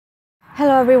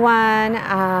Hello everyone,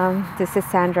 this is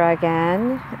Sandra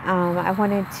again. I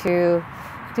wanted to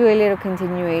do a little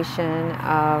continuation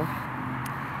of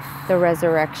the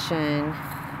resurrection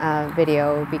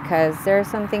video because there are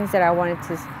some things that I wanted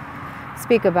to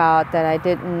speak about that I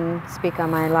didn't speak on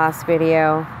my last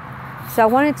video. So I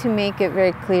wanted to make it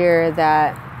very clear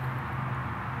that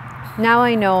now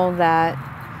I know that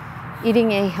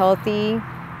eating a healthy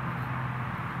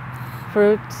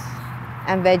fruit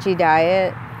and veggie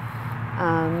diet,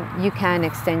 you can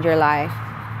extend your life,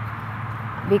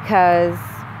 because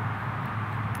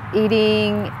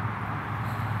eating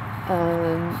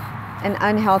an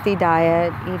unhealthy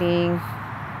diet, eating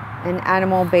an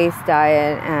animal-based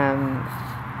diet,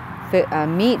 a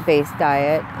meat-based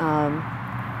diet,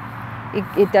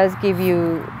 it does give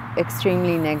you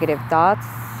extremely negative thoughts.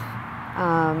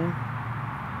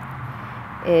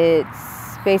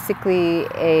 It's basically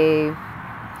a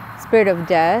spirit of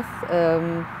death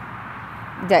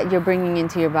that you're bringing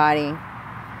into your body.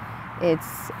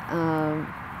 It's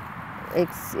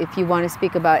if you want to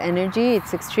speak about energy,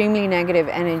 it's extremely negative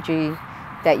energy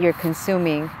that you're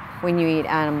consuming when you eat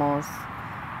animals.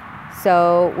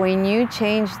 So when you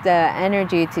change the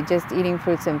energy to just eating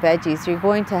fruits and veggies, you're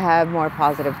going to have more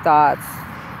positive thoughts.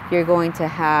 You're going to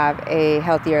have a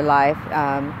healthier life,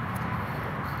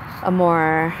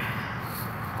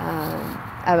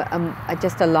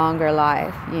 just a longer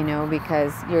life,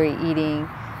 because you're eating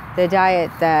the diet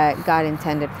that God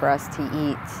intended for us to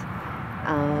eat.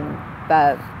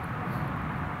 But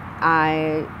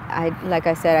like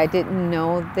I said, I didn't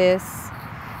know this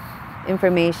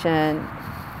information,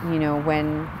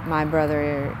 when my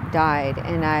brother died,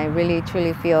 and I really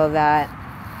truly feel that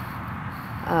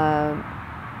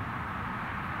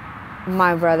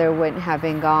my brother wouldn't have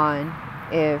been gone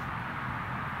if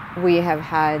we have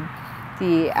had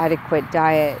the adequate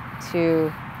diet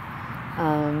to,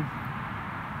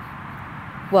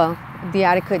 the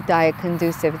adequate diet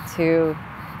conducive to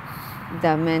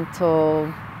the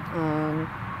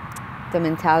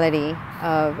mentality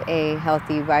of a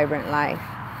healthy, vibrant life.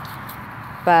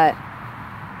 But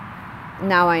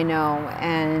now I know,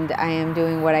 and I am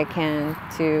doing what I can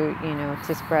to,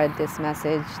 to spread this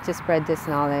message, to spread this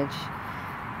knowledge,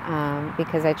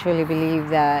 because I truly believe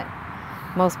that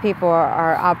most people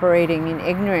are operating in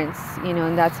ignorance,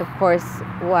 and that's of course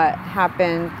what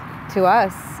happened to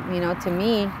us, to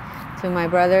me, to my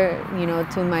brother,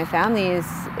 to my family, is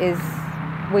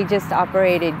we just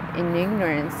operated in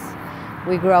ignorance.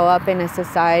 We grow up in a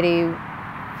society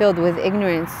filled with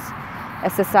ignorance, a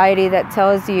society that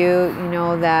tells you,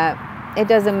 that it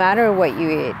doesn't matter what you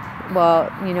eat. Well,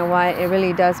 you know what? It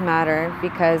really does matter,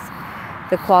 because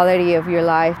the quality of your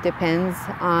life depends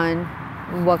on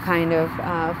what kind of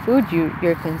food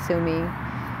you're consuming.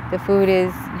 The food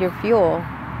is your fuel,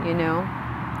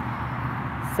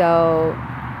 So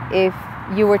if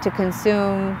you were to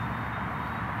consume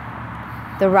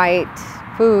the right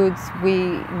foods,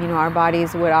 our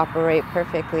bodies would operate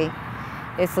perfectly.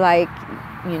 It's like,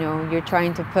 you're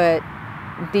trying to put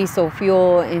diesel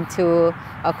fuel into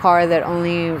a car that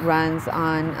only runs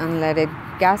on unleaded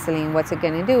gasoline. What's it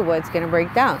going to do? Well, it's going to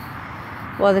break down.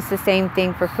 Well, it's the same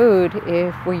thing for food.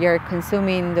 If we are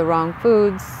consuming the wrong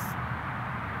foods,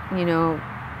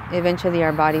 eventually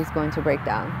our body's going to break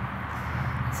down.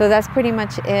 So that's pretty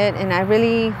much it. And I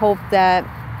really hope that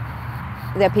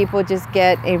people just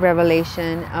get a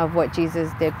revelation of what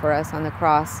Jesus did for us on the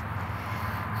cross,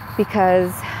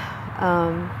 because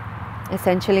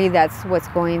essentially that's what's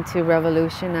going to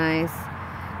revolutionize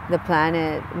the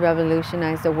planet,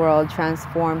 revolutionize the world,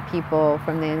 transform people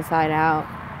from the inside out.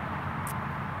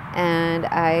 And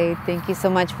I thank you so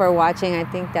much for watching. I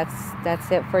think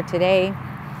that's it for today.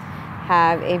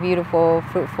 Have a beautiful,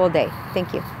 fruitful day.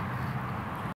 Thank you.